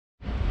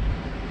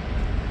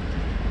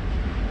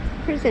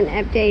Here's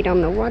an update on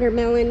the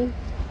watermelon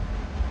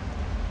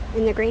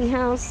in the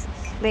greenhouse.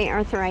 They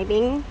are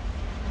thriving.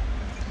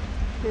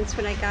 That's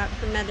what I got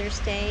for Mother's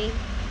Day.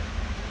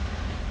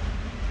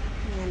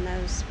 And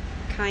those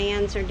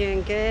cayennes are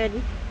doing good.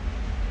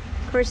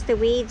 Of course, the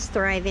weeds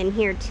thrive in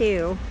here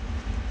too.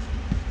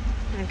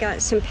 I've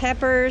got some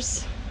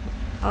peppers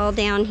all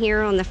down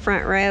here on the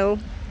front row.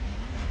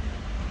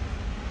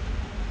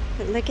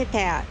 But look at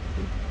that.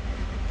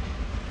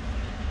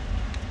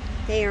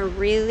 They are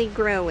really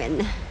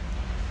growing.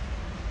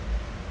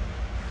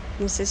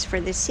 This is for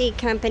the seed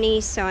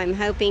company, so I'm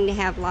hoping to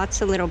have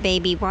lots of little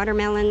baby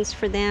watermelons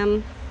for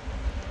them.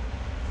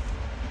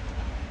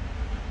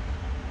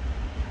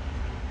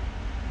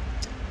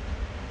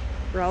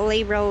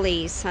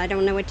 Rollies. I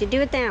don't know what to do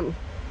with them.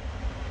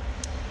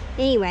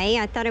 Anyway,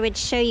 I thought I would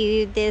show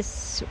you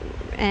this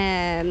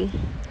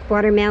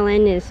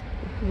watermelon is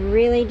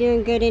really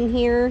doing good in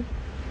here.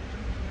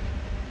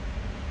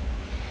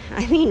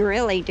 I mean,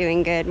 really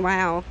doing good.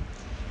 Wow.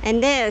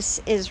 And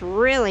this is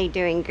really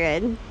doing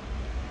good.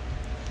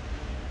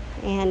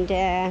 And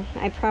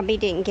I probably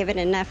didn't give it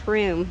enough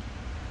room.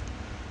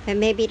 But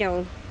maybe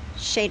it'll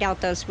shade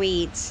out those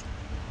weeds.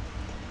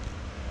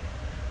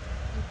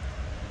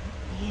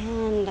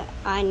 And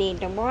I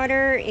need to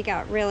water. It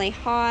got really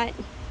hot.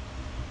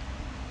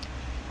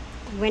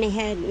 Went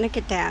ahead, look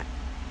at that.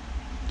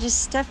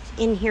 Just stuff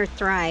in here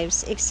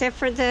thrives. Except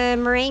for the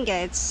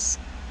moringa. It's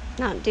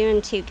not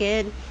doing too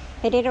good.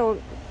 But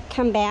it'll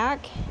come back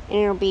and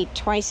it'll be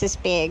twice as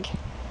big.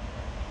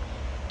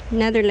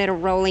 Another little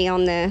rolly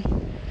on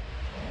the...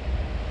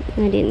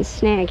 I didn't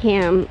snag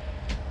him.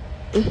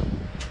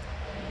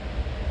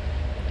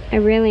 I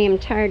really am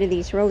tired of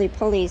these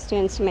roly-polies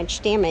doing so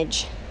much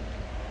damage.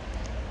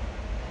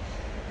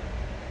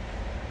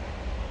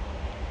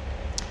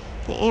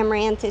 The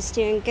amaranth is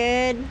doing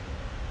good.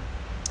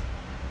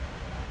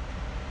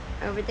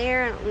 Over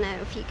there, I don't know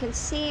if you can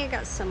see, I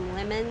got some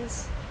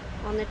lemons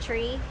on the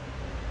tree.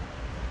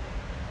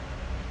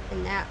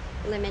 And that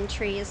lemon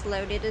tree is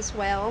loaded as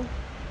well.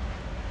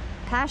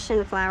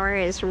 Passion flower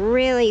is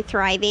really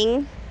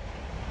thriving.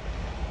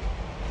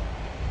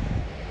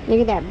 Look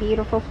at that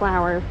beautiful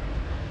flower.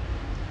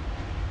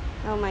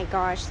 Oh my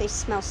gosh, they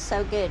smell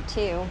so good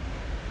too.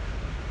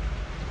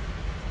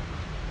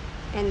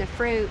 And the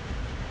fruit.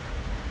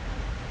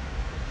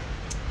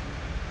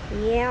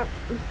 Yep.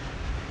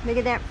 Look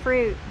at that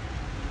fruit.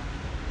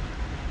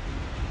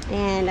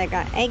 And I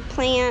got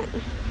eggplant.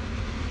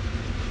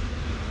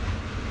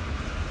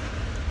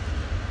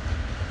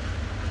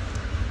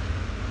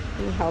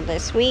 Let me hold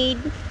this weed.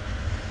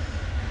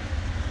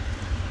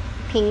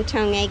 Ping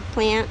tongue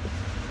eggplant.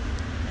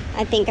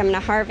 I think I'm gonna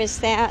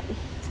harvest that.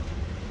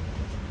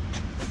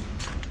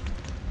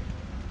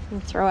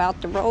 And throw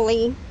out the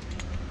rolly.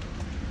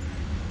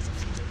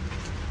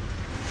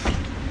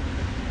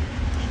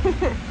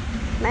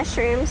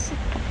 Mushrooms.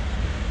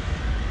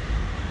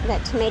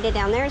 That tomato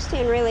down there is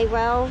doing really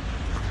well.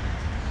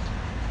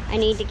 I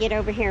need to get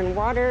over here and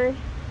water.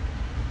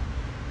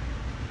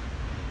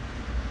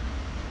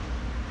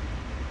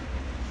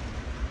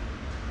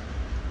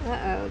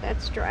 Uh-oh,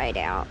 that's dried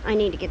out. I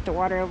need to get the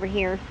water over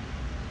here.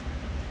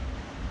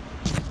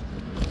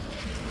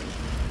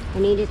 I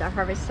needed to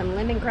harvest some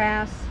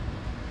lemongrass.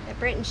 The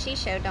Britain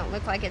Shisho don't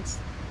look like it's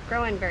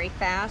growing very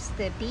fast.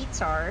 The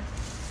beets are.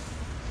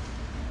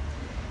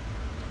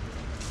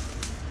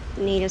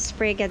 Need a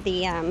sprig of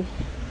the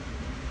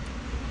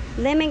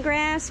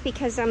lemongrass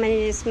because I'm going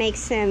to just make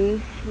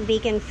some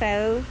vegan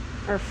pho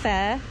or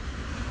pho.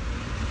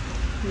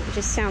 It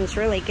just sounds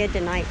really good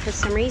tonight for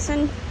some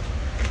reason.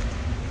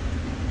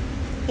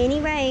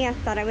 Anyway, I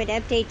thought I would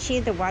update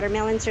you. The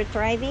watermelons are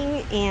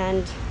thriving,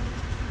 and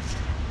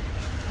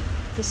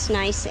this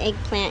nice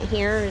eggplant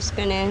here is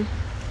gonna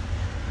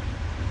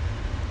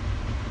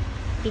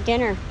be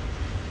dinner.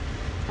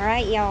 All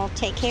right, y'all,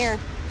 take care.